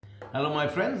Hello, my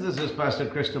friends. This is Pastor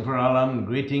Christopher Alam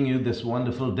greeting you this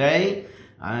wonderful day.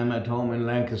 I'm at home in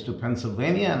Lancaster,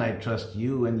 Pennsylvania, and I trust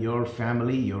you and your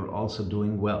family, you're also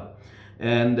doing well.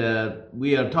 And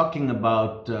we are talking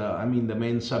about, the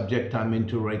main subject I'm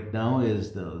into right now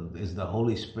is the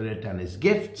Holy Spirit and His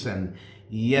gifts. And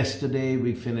yesterday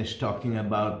we finished talking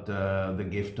about the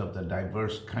gift of the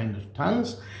diverse kind of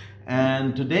tongues.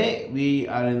 And today we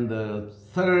are in the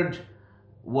third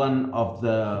one of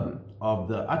the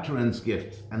utterance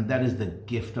gifts, and that is the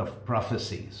gift of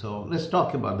prophecy. So let's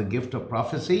talk about the gift of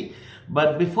prophecy.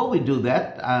 But before we do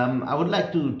that, I would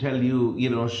like to tell you,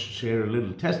 share a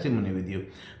little testimony with you.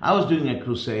 I was doing a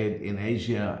crusade in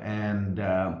Asia, and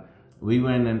we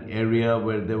were in an area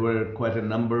where there were quite a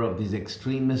number of these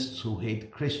extremists who hate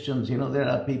Christians. There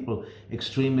are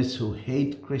extremists who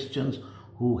hate Christians,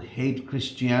 who hate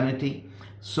Christianity.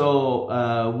 So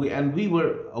we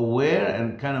were aware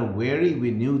and kind of wary.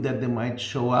 We knew that they might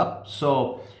show up.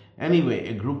 So anyway,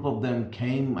 a group of them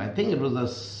came. I think it was the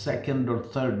second or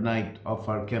third night of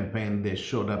our campaign. They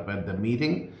showed up at the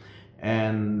meeting,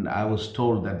 and I was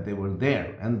told that they were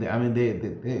there. And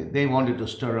they wanted to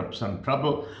stir up some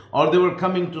trouble, or they were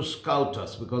coming to scout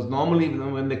us, because normally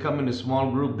when they come in a small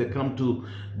group, they come to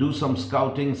do some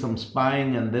scouting, some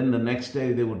spying, and then the next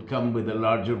day they would come with a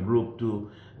larger group to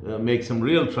make some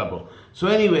real trouble. So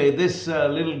anyway, this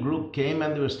little group came,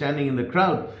 and they were standing in the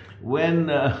crowd. And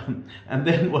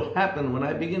then what happened, when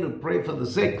I began to pray for the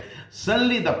sick,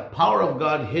 suddenly the power of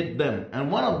God hit them.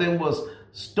 And one of them was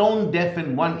stone deaf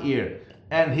in one ear,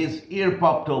 and his ear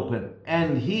popped open,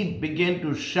 and he began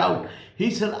to shout.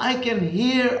 He said, I can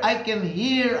hear, I can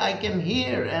hear, I can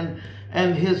hear.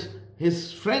 And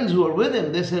his friends who were with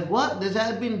him, they said, what? This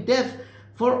has been deaf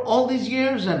for all these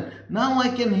years, and now I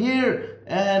can hear.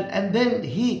 And then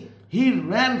he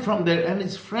ran from there, and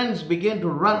his friends began to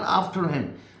run after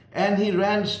him. And he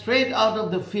ran straight out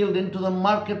of the field into the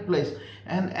marketplace.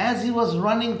 And as he was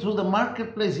running through the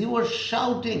marketplace, he was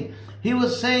shouting. He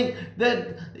was saying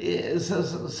that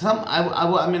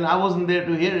I wasn't there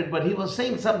to hear it, but he was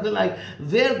saying something like,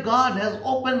 their God has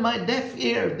opened my deaf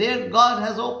ear. Their God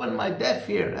has opened my deaf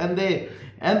ear. And they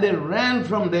ran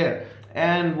from there.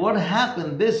 And what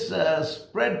happened? This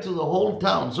spread to the whole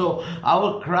town. So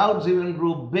our crowds even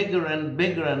grew bigger and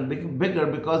bigger and bigger,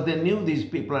 because they knew these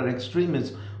people are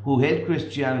extremists who hate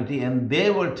Christianity, and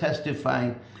they were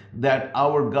testifying that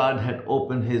our God had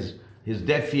opened his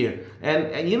deaf ear. And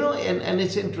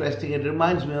it's interesting. It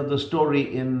reminds me of the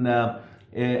story in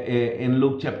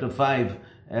Luke chapter 5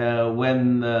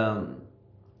 when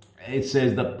it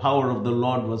says the power of the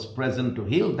Lord was present to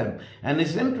heal them. And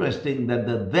it's interesting that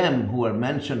the them who are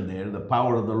mentioned there, the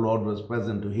power of the Lord was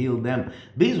present to heal them.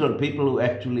 These were people who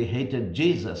actually hated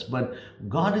Jesus. But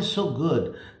God is so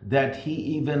good that he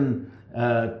even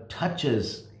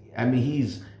touches.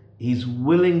 He's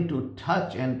willing to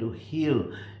touch and to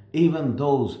heal even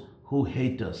those who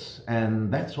hate us.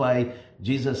 And that's why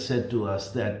Jesus said to us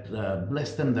that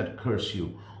bless them that curse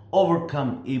you,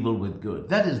 overcome evil with good.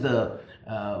 That is the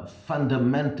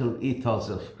fundamental ethos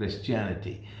of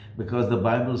Christianity, because the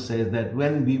Bible says that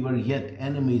when we were yet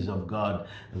enemies of God,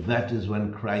 that is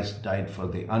when Christ died for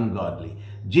the ungodly.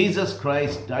 Jesus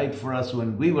Christ died for us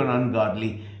when we were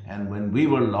ungodly and when we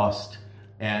were lost,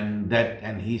 and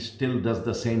he still does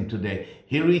the same today.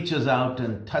 He reaches out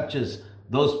and touches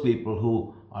those people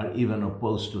who are even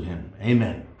opposed to him.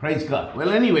 Amen. Praise God. Well,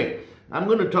 anyway, I'm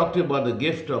going to talk to you about the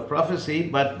gift of prophecy,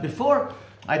 but before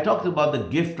I talked about the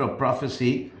gift of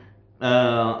prophecy,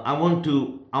 I want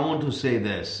to say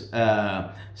this.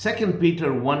 2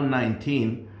 Peter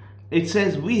 1:19, it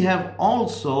says, we have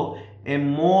also a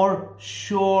more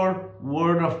sure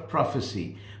word of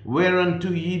prophecy, whereunto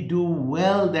ye do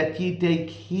well that ye take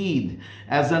heed,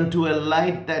 as unto a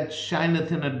light that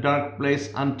shineth in a dark place,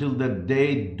 until the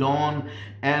day dawn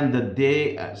and the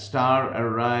day star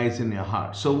arise in your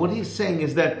heart. So what he's saying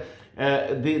is that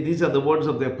these are the words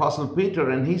of the Apostle Peter,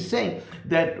 and he's saying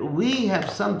that we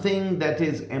have something that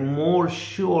is a more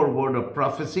sure word of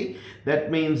prophecy.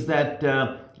 That means that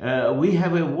we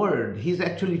have a word. He's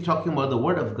actually talking about the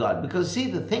word of God, because see,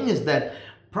 the thing is that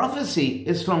prophecy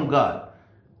is from God,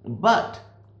 but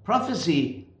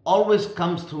prophecy always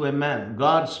comes through a man.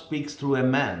 God speaks through a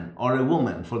man or a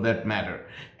woman, for that matter.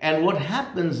 And what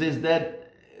happens is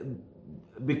that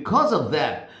because of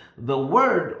that, the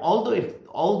word,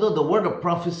 although the word of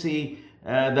prophecy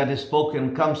that is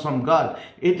spoken comes from God,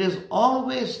 it is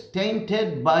always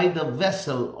tainted by the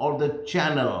vessel or the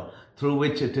channel through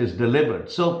which it is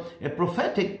delivered. So a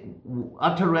prophetic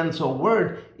utterance or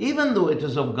word, even though it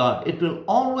is of God, it will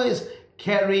always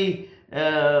carry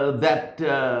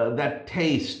that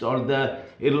taste, or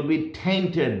it'll be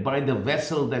tainted by the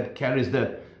vessel that carries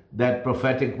that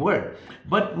prophetic word.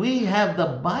 But we have the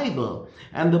Bible,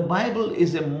 and the Bible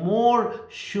is a more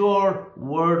sure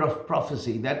word of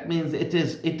prophecy. That means it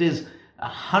is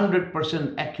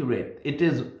 100% accurate. It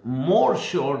is more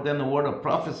sure than the word of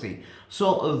prophecy.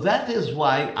 So that is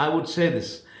why I would say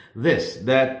this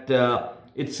that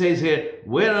it says here,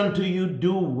 whereunto you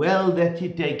do well that ye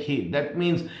take heed. That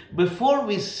means before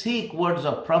we seek words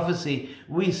of prophecy,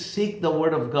 we seek the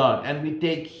word of God and we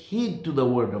take heed to the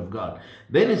word of God.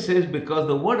 Then it says, because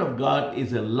the word of God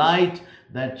is a light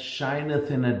that shineth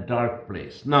in a dark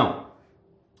place. Now,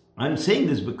 I'm saying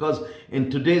this because in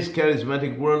today's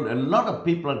charismatic world, a lot of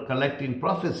people are collecting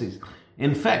prophecies.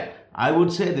 In fact, I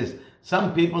would say this.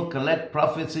 Some people collect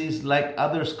prophecies like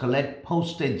others collect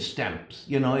postage stamps.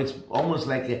 It's almost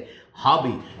like a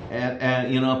hobby.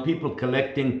 People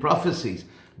collecting prophecies.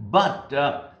 But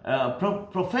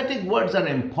prophetic words are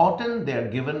important. They're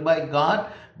given by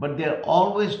God. But they're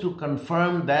always to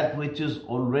confirm that which is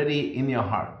already in your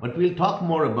heart. But we'll talk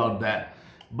more about that.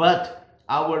 But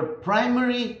our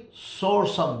primary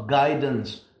source of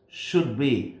guidance should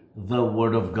be the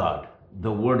Word of God.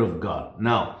 The Word of God.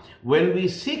 Now, when we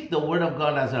seek the Word of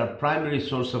God as our primary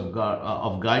source of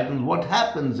guidance, what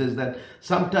happens is that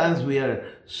sometimes we are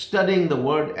studying the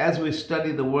Word. As we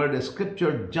study the Word, a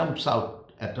scripture jumps out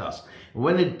at us.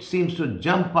 When it seems to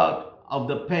jump out of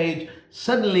the page,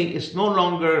 suddenly it's no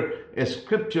longer a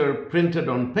scripture printed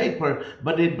on paper,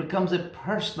 but it becomes a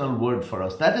personal word for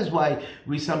us. That is why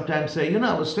we sometimes say,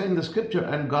 I was studying the scripture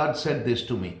and God said this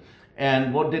to me.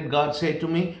 And what did God say to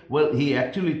me? Well, He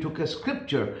actually took a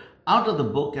scripture out of the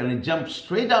book and it jumped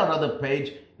straight out of the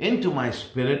page into my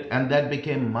spirit, and that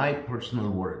became my personal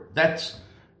word. That's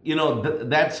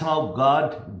how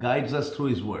God guides us through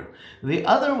His word. The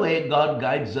other way God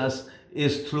guides us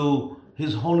is through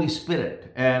His Holy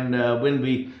Spirit. And when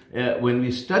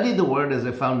we study the word as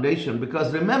a foundation,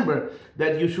 because remember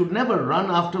that you should never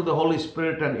run after the Holy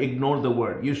Spirit and ignore the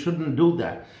word. You shouldn't do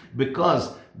that,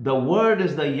 because the word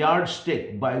is the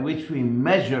yardstick by which we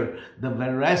measure the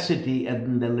veracity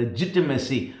and the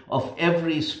legitimacy of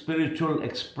every spiritual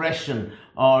expression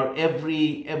or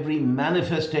every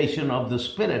manifestation of the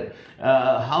Spirit.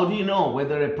 How do you know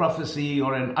whether a prophecy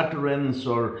or an utterance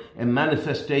or a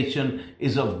manifestation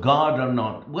is of God or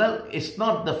not? Well, it's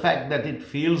not the fact that it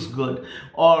feels good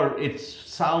or it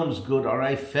sounds good or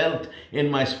I felt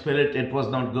in my spirit it was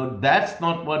not good. That's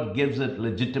not what gives it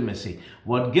legitimacy.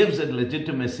 What gives it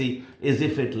legitimacy is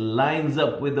if it lines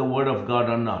up with the Word of God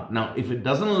or not. Now, if it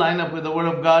doesn't line up with the Word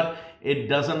of God, it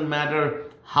doesn't matter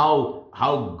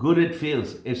how good it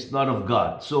feels. It's not of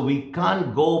God. So we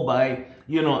can't go by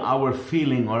our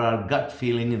feeling or our gut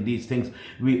feeling in these things.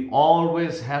 We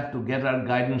always have to get our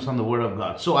guidance on the Word of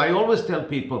God. So I always tell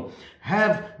people,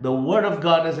 have the Word of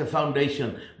God as a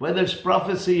foundation. Whether it's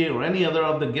prophecy or any other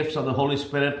of the gifts of the Holy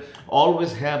Spirit,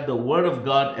 always have the Word of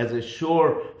God as a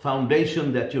sure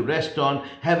foundation that you rest on.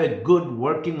 Have a good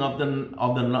working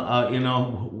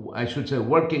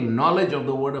working knowledge of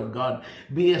the Word of God.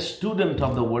 Be a student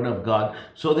of the Word of God,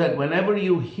 so that whenever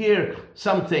you hear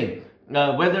something,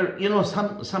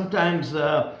 sometimes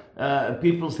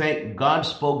people say, God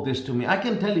spoke this to me. I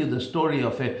can tell you the story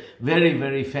of a very,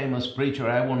 very famous preacher.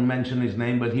 I won't mention his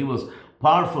name, but he was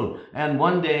powerful. And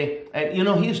one day,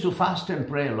 he used to fast and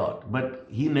pray a lot, but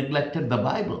he neglected the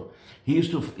Bible. He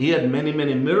had many,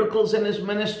 many miracles in his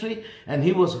ministry, and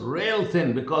he was rail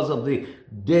thin because of the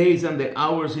days and the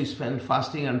hours he spent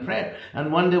fasting and prayer.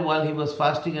 And one day while he was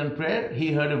fasting and prayer,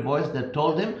 he heard a voice that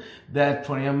told him that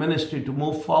for your ministry to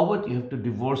move forward, you have to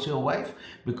divorce your wife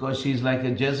because she's like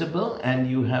a Jezebel, and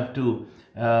you have to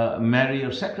marry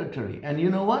your secretary. And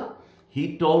you know what?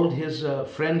 He told his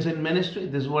friends in ministry,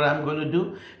 this is what I'm going to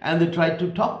do. And they tried to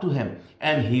talk to him,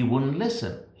 and he wouldn't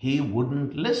listen. He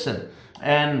wouldn't listen.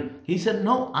 And he said,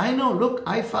 no, I know, look,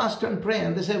 I fast and pray.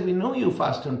 And they said, we know you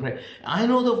fast and pray. I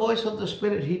know the voice of the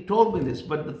Spirit. He told me this.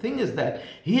 But the thing is that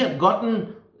he had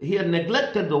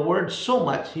neglected the word so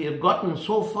much, he had gotten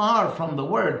so far from the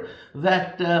word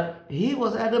that he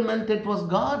was adamant it was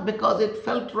God because it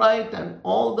felt right and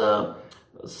all the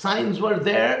signs were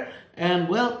there. And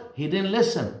well, he didn't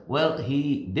listen. Well,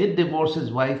 he did divorce his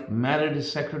wife, married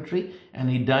his secretary, and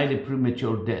he died a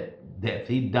premature death.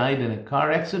 He died in a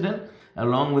car accident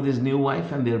along with his new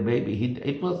wife and their baby.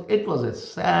 It was a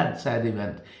sad, sad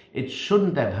event it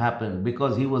shouldn't have happened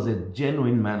because he was a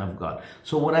genuine man of God.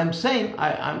 So what I'm saying,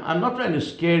 I'm not trying to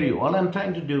scare you. All I'm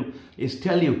trying to do is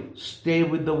tell you, stay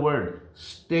with the word.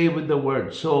 Stay with the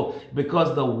word. So,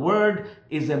 because the word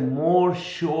is a more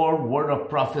sure word of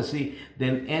prophecy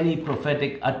than any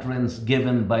prophetic utterance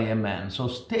given by a man. So,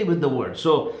 stay with the word.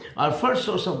 So, our first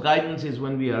source of guidance is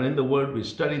when we are in the word, we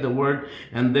study the word,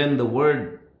 and then the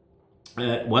word,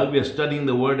 while we are studying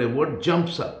the word, a word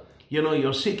jumps up.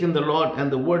 You're seeking the Lord and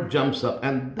the word jumps up,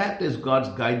 and that is God's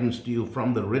guidance to you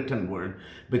from the written word,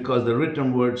 because the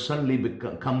written word suddenly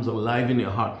becomes alive in your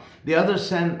heart. The other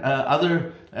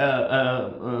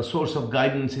source of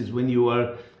guidance is when you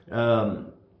are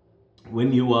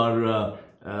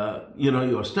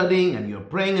you're studying and you're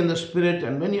praying in the Spirit,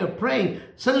 and when you're praying,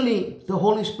 suddenly the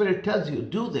Holy Spirit tells you,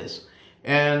 do this.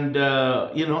 And,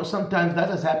 sometimes that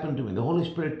has happened to me. The Holy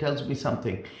Spirit tells me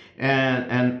something,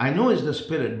 and I know it's the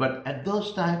Spirit, but at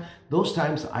those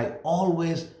times, I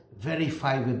always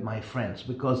verify with my friends,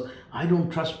 because I don't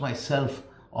trust myself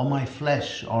or my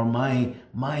flesh or my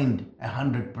mind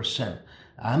 100%.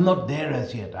 I'm not there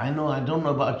as yet. I don't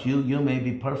know about you. You may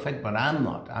be perfect, but I'm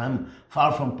not. I'm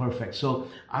far from perfect. So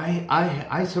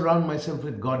I surround myself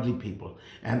with godly people.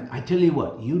 And I tell you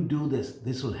what, you do this.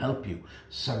 This will help you.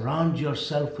 Surround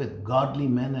yourself with godly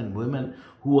men and women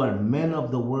who are men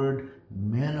of the word,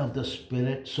 men of the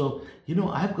Spirit. So,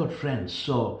 I've got friends.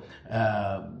 So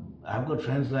I've got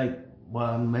friends like,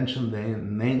 I mentioned their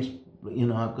names.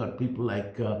 I've got people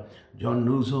like John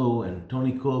Nuzzo and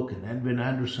Tony Cook and Edwin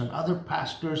Anderson, other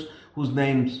pastors whose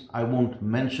names I won't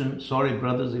mention. Sorry,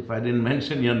 brothers, if I didn't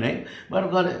mention your name. But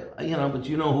I've got but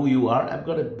you know who you are. I've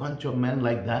got a bunch of men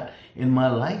like that in my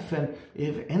life. And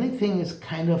if anything is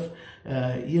kind of,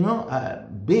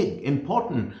 big,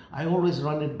 important, I always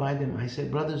run it by them. I say,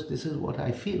 brothers, this is what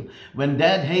I feel. When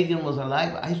Dad Hagin was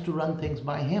alive, I used to run things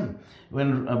by him.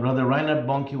 When Brother Reinhard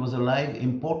Bonnke was alive,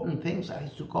 important things, I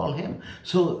used to call him.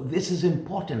 So this is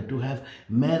important to have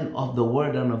men of the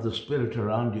word and of the Spirit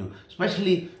around you.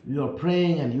 Especially you're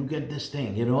praying and you get this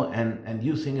thing, and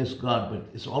you think it's God, but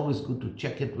it's always good to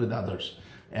check it with others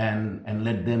and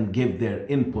let them give their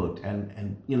input.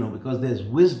 And because there's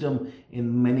wisdom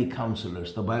in many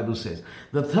counselors, the Bible says.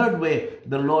 The third way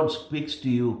the Lord speaks to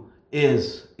you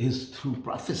is through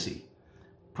prophecy.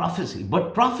 Prophecy.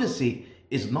 But prophecy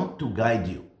is not to guide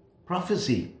you.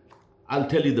 Prophecy, I'll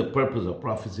tell you the purpose of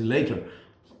prophecy later.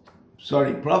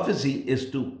 Prophecy is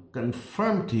to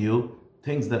confirm to you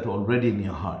things that are already in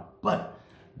your heart. But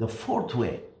the fourth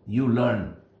way you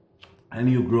learn and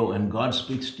you grow and God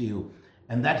speaks to you,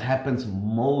 and that happens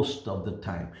most of the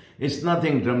time. It's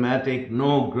nothing dramatic,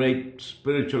 no great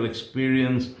spiritual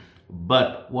experience,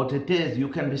 but what it is, you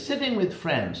can be sitting with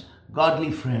friends,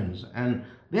 godly friends, and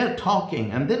they're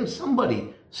talking, and then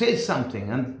somebody says something,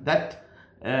 and that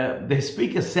they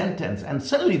speak a sentence, and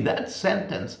suddenly that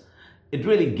sentence, it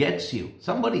really gets you.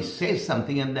 Somebody says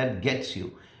something, and that gets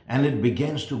you, and it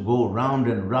begins to go round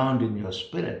and round in your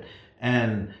spirit,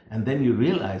 and then you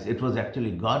realize it was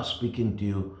actually God speaking to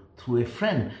you through a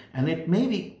friend, and it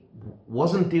maybe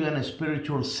wasn't even a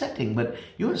spiritual setting, but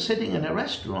you're sitting in a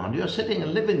restaurant, you're sitting in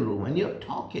a living room, and you're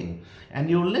talking, and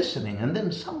you're listening, and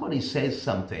then somebody says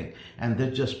something, and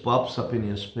that just pops up in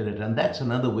your spirit, and that's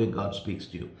another way God speaks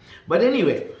to you. But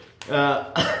anyway,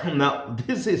 now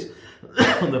this is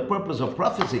the purpose of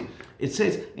prophecy. It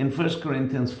says in 1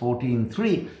 Corinthians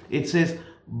 14:3, it says,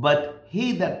 "But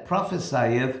he that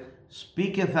prophesieth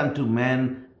speaketh unto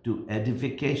men to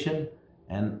edification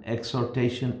and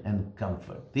exhortation and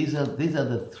comfort." These are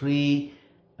the three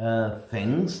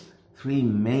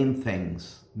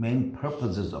main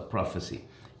purposes of prophecy.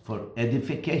 For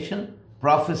edification,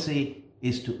 prophecy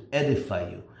is to edify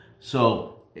you.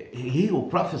 So he who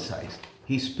prophesies,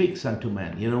 he speaks unto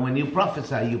men. When you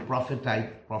prophesy, you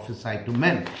prophesy to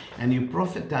men, and you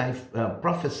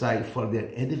prophesy for their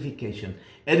edification.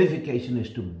 Edification is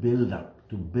to build up,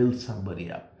 to build somebody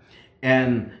up,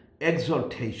 and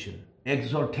exhortation.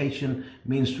 Exhortation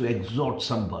means to exhort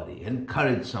somebody,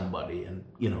 encourage somebody, and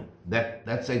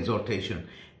that's exhortation.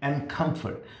 And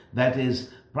comfort, that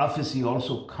is, prophecy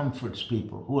also comforts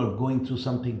people who are going through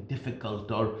something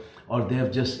difficult or they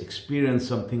have just experienced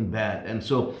something bad. And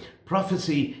so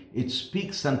prophecy, it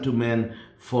speaks unto men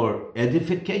for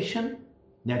edification,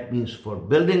 that means for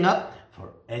building up,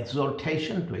 for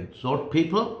exhortation, to exhort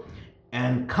people,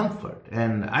 and comfort.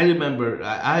 And I remember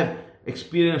I've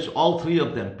experienced all three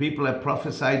of them. People have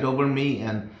prophesied over me,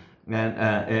 and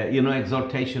and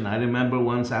exhortation. I remember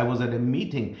once I was at a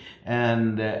meeting,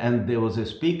 and there was a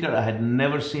speaker. I had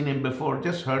never seen him before,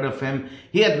 just heard of him.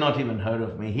 He had not even heard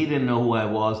of me. He didn't know who I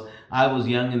was. I was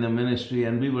young in the ministry,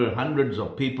 and we were hundreds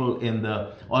of people in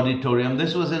the auditorium.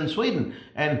 This was in Sweden,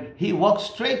 and he walked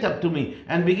straight up to me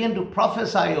and began to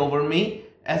prophesy over me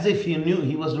as if he knew.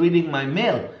 He was reading my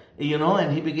mail,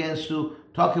 and he begins to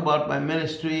talk about my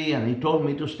ministry, and he told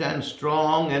me to stand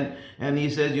strong, and he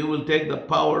says, you will take the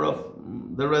power of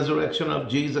the resurrection of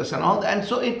Jesus and all that. And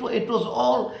so it was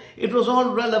all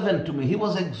relevant to me. He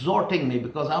was exhorting me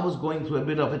because I was going through a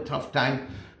bit of a tough time,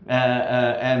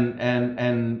 and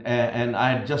I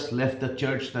had just left the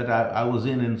church that I was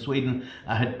in Sweden.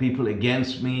 I had people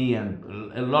against me, and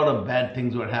a lot of bad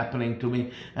things were happening to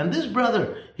me. And this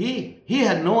brother, he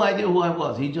had no idea who I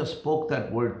was. He just spoke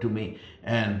that word to me,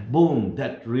 and boom,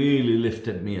 that really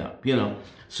lifted me up,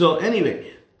 So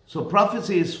anyway, so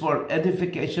prophecy is for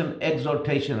edification,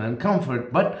 exhortation, and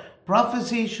comfort, but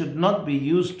prophecy should not be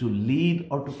used to lead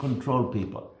or to control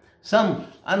people. Some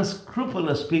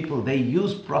unscrupulous people, they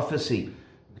use prophecy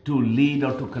to lead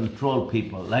or to control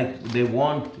people. Like they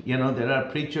want, there are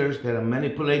preachers, there are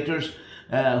manipulators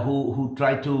who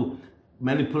try to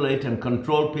manipulate and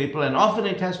control people, and often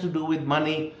it has to do with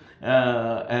money.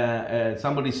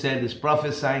 Somebody said it's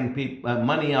prophesying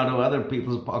money out of other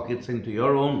people's pockets into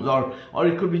your own, or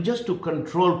it could be just to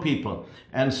control people.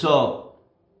 And so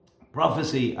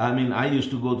prophecy, I used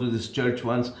to go to this church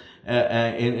once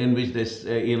in which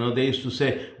they used to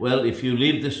say, well, if you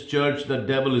leave this church, the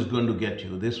devil is going to get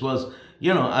you. This was,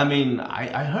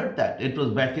 I heard that. It was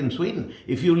back in Sweden.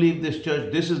 If you leave this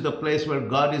church, this is the place where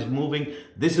God is moving.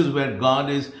 This is where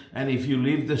God is. And if you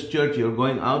leave this church, you're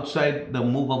going outside the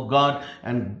move of God,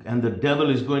 and the devil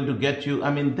is going to get you.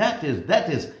 That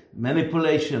is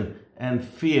manipulation and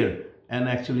fear and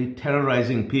actually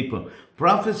terrorizing people.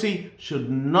 Prophecy should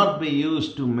not be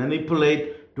used to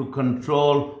manipulate, to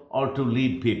control, or to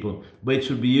lead people, but it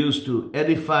should be used to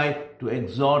edify, to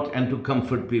exhort, and to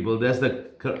comfort people. That's the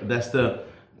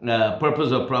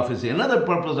purpose of prophecy. Another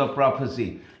purpose of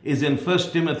prophecy is in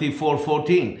 1 Timothy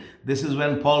 4:14. This is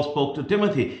when Paul spoke to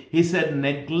Timothy. He said,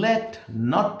 neglect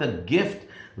not the gift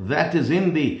that is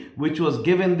in thee, which was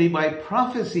given thee by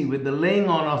prophecy with the laying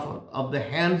on of the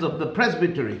hands of the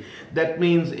presbytery. That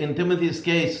means in Timothy's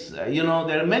case,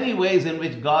 there are many ways in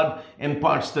which God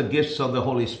imparts the gifts of the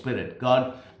Holy Spirit.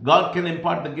 God can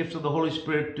impart the gifts of the Holy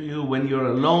Spirit to you when you're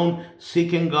alone,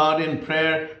 seeking God in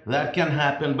prayer. That can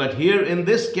happen. But here in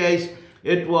this case,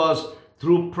 it was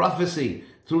through prophecy,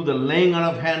 through the laying on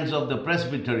of hands of the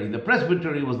presbytery. The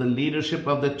presbytery was the leadership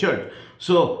of the church.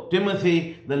 So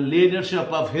Timothy, the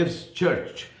leadership of his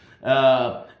church,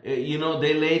 they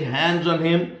laid hands on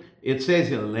him. It says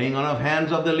here, laying on of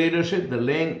hands of the leadership,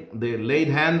 they laid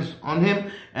hands on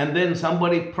him, and then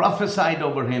somebody prophesied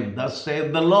over him, thus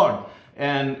saith the Lord,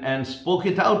 and spoke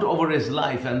it out over his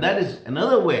life. And that is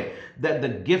another way that the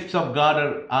gifts of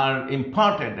God are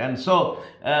imparted. And so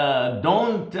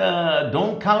don't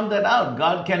count that out.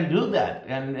 God can do that.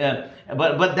 And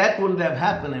but that wouldn't have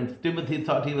happened if Timothy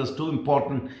thought he was too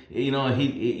important. That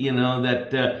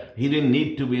he didn't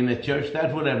need to be in a church.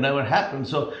 That would have never happened.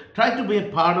 So try to be a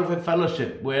part of a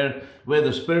fellowship where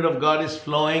the Spirit of God is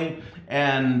flowing,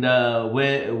 and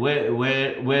where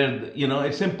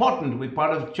it's important to be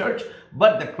part of church.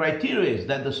 But the criteria is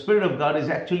that the Spirit of God is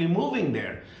actually moving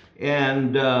there.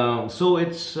 And so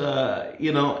it's,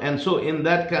 and so in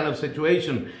that kind of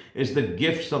situation, it's the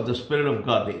gifts of the Spirit of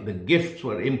God. The gifts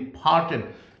were imparted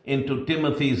into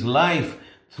Timothy's life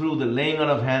through the laying on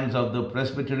of hands of the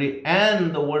presbytery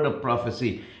and the word of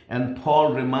prophecy. And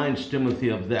Paul reminds Timothy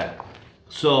of that.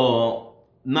 So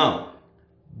now,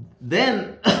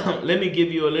 then let me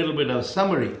give you a little bit of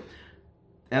summary.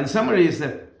 And summary is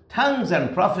that tongues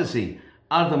and prophecy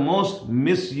are the most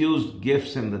misused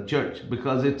gifts in the church,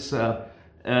 because it's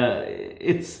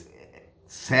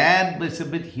sad, but it's a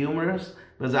bit humorous.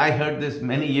 Because I heard this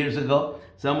many years ago.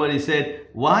 Somebody said,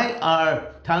 why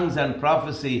are tongues and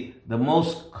prophecy the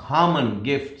most common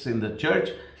gifts in the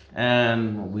church?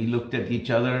 And we looked at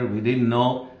each other, we didn't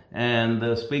know. And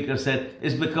the speaker said,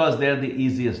 it's because they're the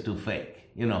easiest to fake.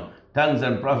 Tongues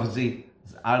and prophecy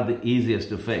are the easiest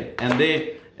to fake.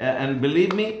 And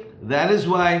believe me, that is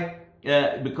why,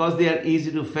 because they are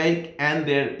easy to fake, and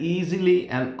they're easily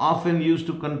and often used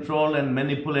to control and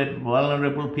manipulate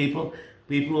vulnerable people.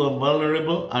 People who are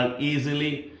vulnerable are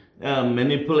easily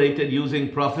manipulated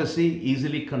using prophecy,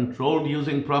 easily controlled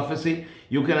using prophecy.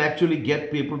 You can actually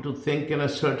get people to think in a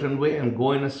certain way and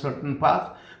go in a certain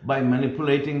path by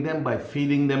manipulating them, by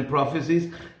feeding them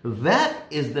prophecies. That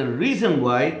is the reason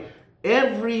why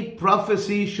every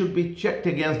prophecy should be checked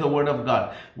against the word of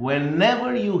God.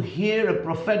 Whenever you hear a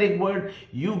prophetic word,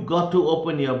 you got to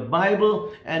open your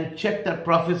Bible and check that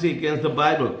prophecy against the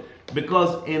Bible.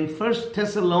 Because in 1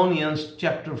 Thessalonians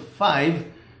chapter 5,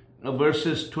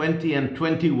 verses 20 and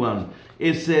 21,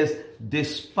 it says,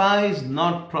 despise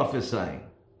not prophesying.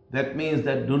 That means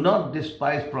that do not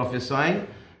despise prophesying,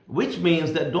 which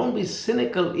means that don't be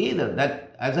cynical either.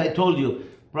 That, as I told you,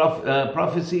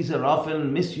 prophecies are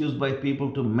often misused by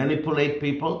people to manipulate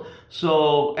people.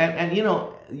 So, and you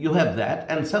know, you have that.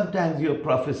 And sometimes you have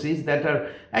prophecies that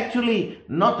are actually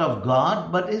not of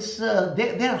God, but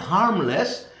they're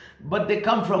harmless, but they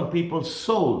come from people's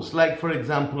souls. Like, for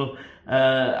example,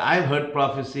 I've heard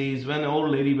prophecies when an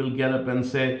old lady will get up and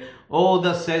say, oh,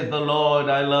 thus says the Lord,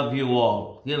 I love you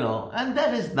all, you know, and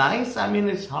that is nice. I mean,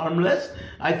 it's harmless.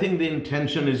 I think the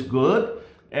intention is good.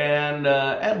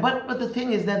 But the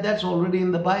thing is that that's already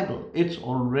in the Bible. It's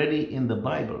already in the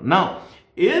Bible. Now,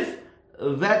 if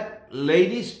that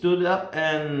lady stood up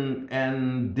and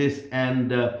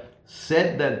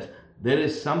said that there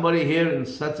is somebody here in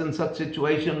such and such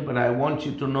situation, but I want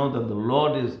you to know that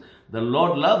the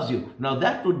Lord loves you. Now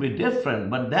that would be different,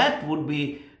 but that would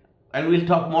be, and we'll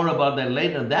talk more about that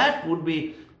later, that would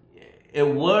be a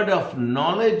word of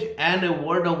knowledge and a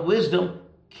word of wisdom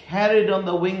carried on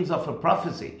the wings of a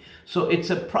prophecy. So it's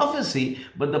a prophecy,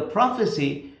 but the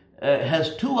prophecy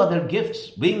has two other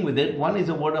gifts being with it. One is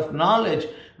a word of knowledge,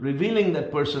 revealing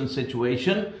that person's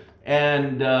situation,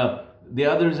 and the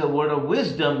other is a word of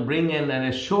wisdom, bringing an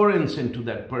assurance into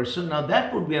that person. Now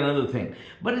that would be another thing.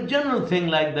 But a general thing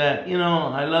like that, you know,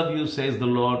 I love you, says the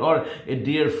Lord. Or a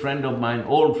dear friend of mine,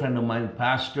 old friend of mine,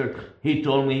 pastor, he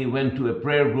told me he went to a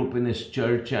prayer group in his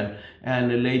church, and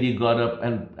a lady got up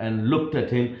and looked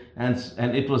at him, and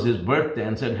it was his birthday,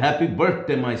 and said, happy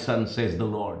birthday, my son, says the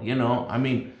Lord. You know, I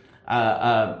mean,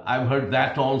 I've heard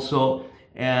that also.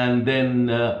 And then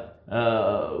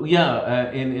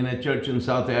in a church in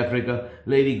South Africa,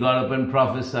 lady got up and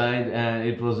prophesied, and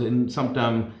it was in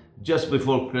sometime just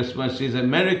before Christmas. She said,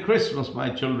 Merry Christmas, my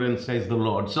children, says the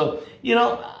Lord. So, you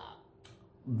know,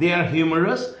 they are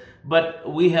humorous,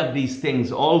 but we have these things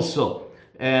also.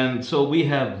 And so we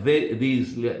have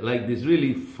these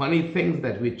really funny things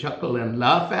that we chuckle and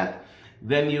laugh at.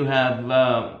 Then you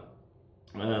have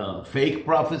fake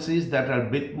prophecies that are a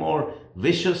bit more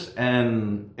vicious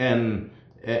and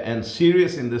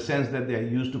serious in the sense that they are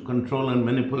used to control and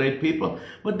manipulate people.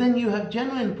 But then you have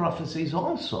genuine prophecies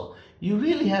also. You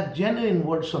really have genuine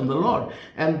words from the Lord.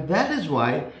 And that is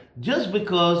why, just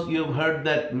because you've heard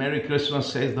that Merry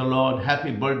Christmas, says the Lord, Happy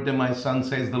Birthday, my son,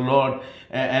 says the Lord,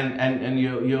 and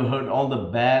you heard all the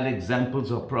bad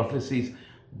examples of prophecies,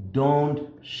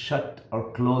 don't shut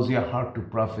or close your heart to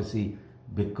prophecy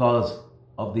because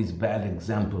of these bad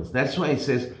examples. That's why it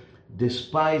says,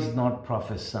 despise not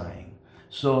prophesying.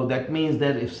 So that means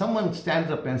that if someone stands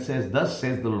up and says, thus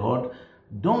says the Lord,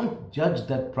 don't judge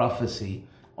that prophecy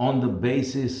on the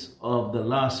basis of the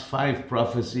last 5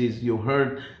 prophecies you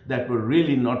heard that were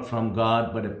really not from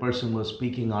God, but a person was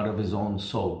speaking out of his own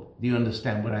soul. Do you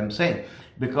understand what I'm saying?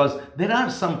 Because there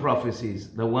are some prophecies,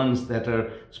 the ones that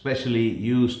are specially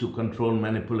used to control,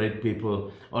 manipulate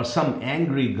people, or some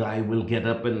angry guy will get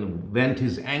up and vent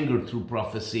his anger through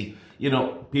prophecy. You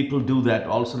know, people do that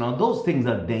also. Now, those things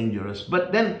are dangerous.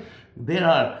 But then there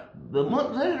are, the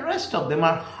rest of them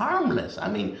are harmless. I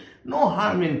mean, no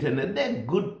harm intended. They're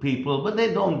good people, but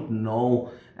they don't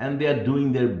know. And they are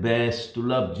doing their best to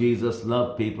love Jesus,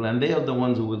 love people. And they are the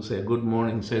ones who will say, good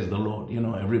morning, says the Lord, you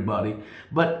know, everybody.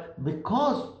 But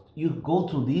because you go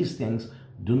through these things,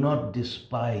 do not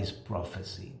despise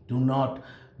prophecy. Do not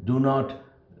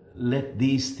let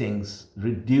these things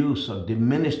reduce or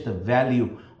diminish the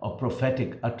value of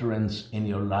prophetic utterance in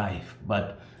your life.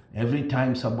 But every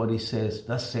time somebody says,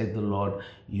 thus said the Lord,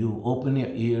 you open your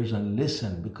ears and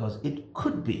listen, because it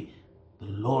could be the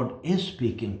Lord is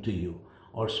speaking to you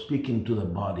or speaking to the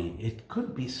body. It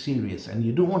could be serious, and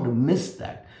you don't want to miss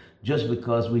that just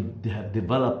because we have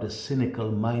developed a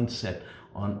cynical mindset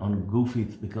on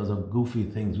because of goofy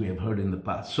things we have heard in the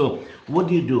past. So what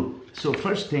do you do? So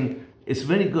first thing, it's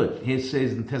very good. He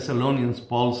says in Thessalonians,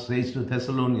 Paul says to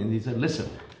Thessalonians, he said, listen,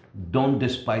 don't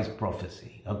despise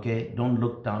prophecy, okay? Don't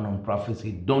look down on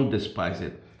prophecy. Don't despise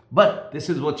it. But this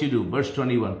is what you do. Verse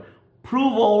 21,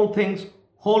 prove all things,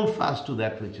 hold fast to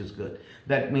that which is good.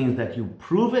 That means that you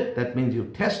prove it. That means you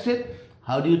test it.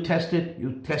 How do you test it?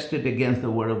 You test it against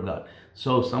the Word of God.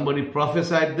 So somebody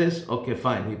prophesied this. Okay,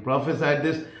 fine. He prophesied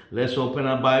this. Let's open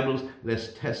our Bibles. Let's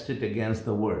test it against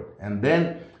the Word. And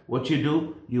then what you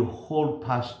do, you hold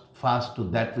fast to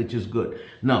that which is good.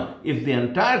 Now, if the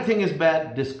entire thing is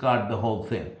bad, discard the whole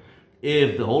thing.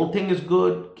 If the whole thing is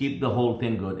good, keep the whole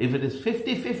thing good. If it is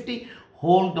 50-50,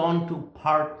 hold on to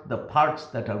the parts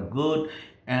that are good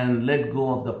and let go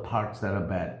of the parts that are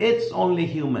bad. It's only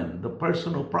human. The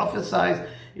person who prophesies,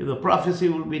 if the prophecy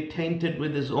will be tainted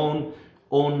with his own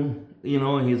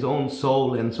his own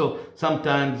soul. And so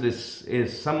sometimes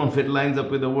some of it lines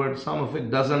up with the word, some of it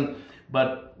doesn't.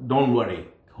 But don't worry.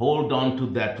 Hold on to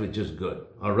that which is good.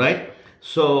 All right?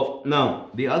 So now,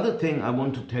 the other thing I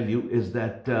want to tell you is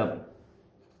that,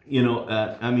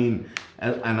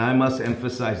 and I must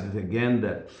emphasize it again,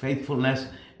 that faithfulness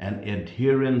and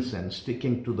adherence and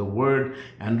sticking to the word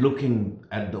and looking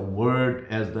at the word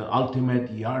as the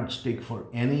ultimate yardstick for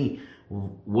any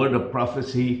word of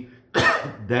prophecy,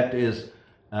 that is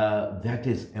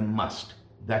a must.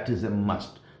 That is a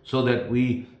must. So that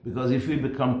because if we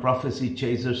become prophecy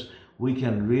chasers, we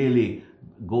can really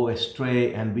go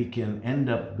astray and we can end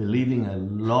up believing a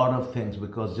lot of things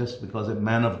because a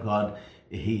man of God,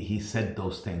 he said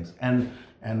those things. And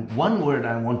one word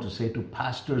I want to say to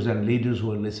pastors and leaders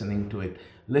who are listening to it: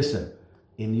 listen,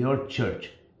 in your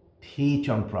church, teach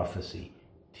on prophecy,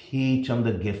 teach on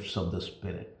the gifts of the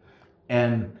Spirit,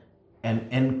 and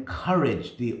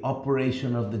encourage the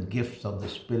operation of the gifts of the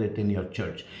Spirit in your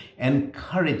church.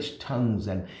 Encourage tongues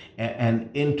and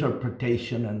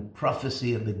interpretation and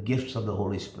prophecy of the gifts of the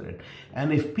Holy Spirit.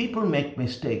 And if people make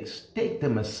mistakes, take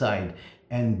them aside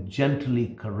and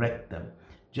gently correct them.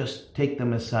 Just take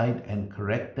them aside and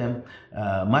correct them.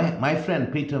 My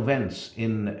friend Peter Vance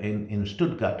in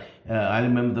Stuttgart, I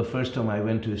remember the first time I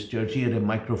went to his church, he had a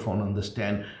microphone on the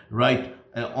stand right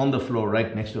on the floor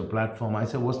right next to a platform. I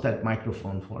said, "What's that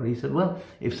microphone for?" He said, "Well,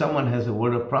 if someone has a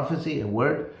word of prophecy,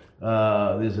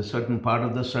 there's a certain part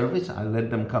of the service, I'll let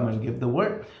them come and give the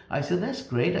word." I said, "That's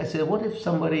great." I said, "What if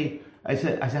somebody," I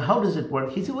said, "How does it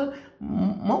work?" He said, "Well,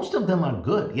 most of them are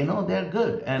good, they're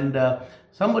good. And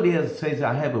somebody else says,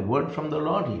 I have a word from the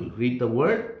Lord. He'll read the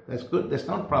word. That's good. That's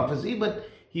not prophecy, but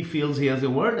he feels he has a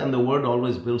word, and the word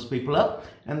always builds people up."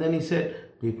 And then he said,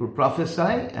 people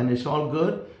prophesy and it's all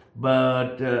good.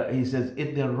 But he says,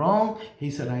 if they're wrong, he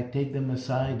said, I take them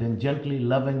aside and gently,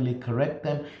 lovingly correct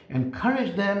them,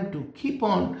 encourage them to keep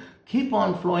on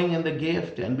flowing in the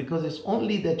gift. And because it's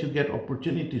only that you get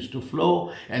opportunities to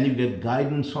flow and you get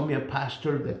guidance from your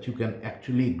pastor that you can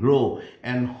actually grow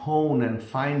and hone and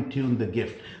fine tune the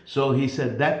gift. So he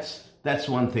said, that's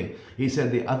one thing. He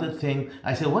said the other thing,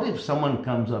 I said, what if someone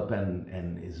comes up and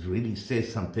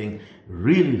says something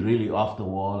really, really off the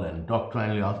wall and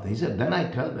doctrinally off the... He said, then I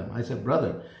tell them, I said,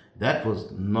 brother, that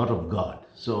was not of God.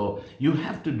 So you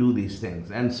have to do these things.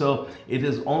 And so it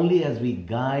is only as we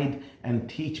guide and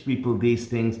teach people these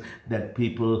things that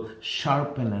people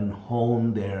sharpen and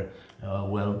hone their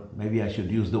maybe I should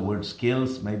use the word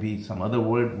skills. Maybe some other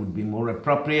word would be more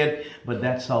appropriate. But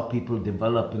that's how people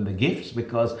develop in the gifts,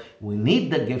 because we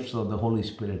need the gifts of the Holy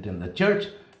Spirit in the church.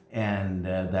 And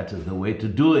that is the way to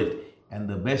do it. And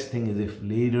the best thing is if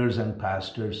leaders and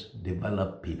pastors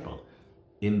develop people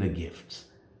in the gifts.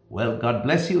 Well, God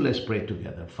bless you. Let's pray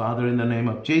together. Father, in the name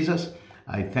of Jesus,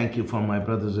 I thank you for my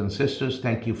brothers and sisters.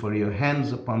 Thank you for your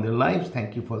hands upon their lives.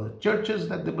 Thank you for the churches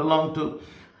that they belong to.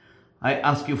 I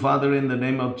ask you, Father, in the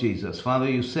name of Jesus. Father,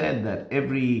 you said that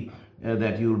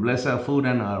that you will bless our food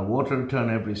and our water, turn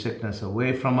every sickness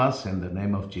away from us in the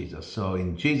name of Jesus. So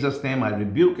in Jesus' name, I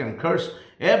rebuke and curse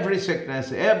every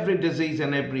sickness, every disease,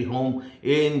 and every home.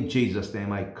 In Jesus'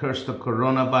 name, I curse the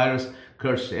coronavirus,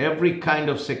 curse every kind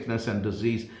of sickness and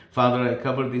disease. Father, I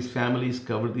cover these families,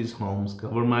 cover these homes,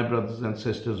 cover my brothers and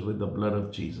sisters with the blood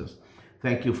of Jesus.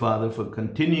 Thank you, Father, for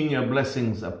continuing your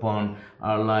blessings upon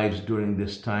our lives during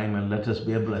this time, and let us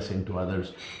be a blessing to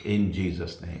others in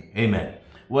Jesus' name. Amen.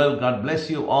 Well, God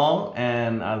bless you all,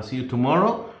 and I'll see you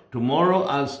tomorrow. Tomorrow,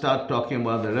 I'll start talking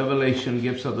about the revelation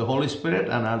gifts of the Holy Spirit,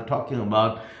 and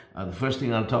the first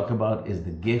thing I'll talk about is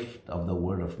the gift of the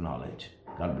word of knowledge.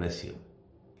 God bless you.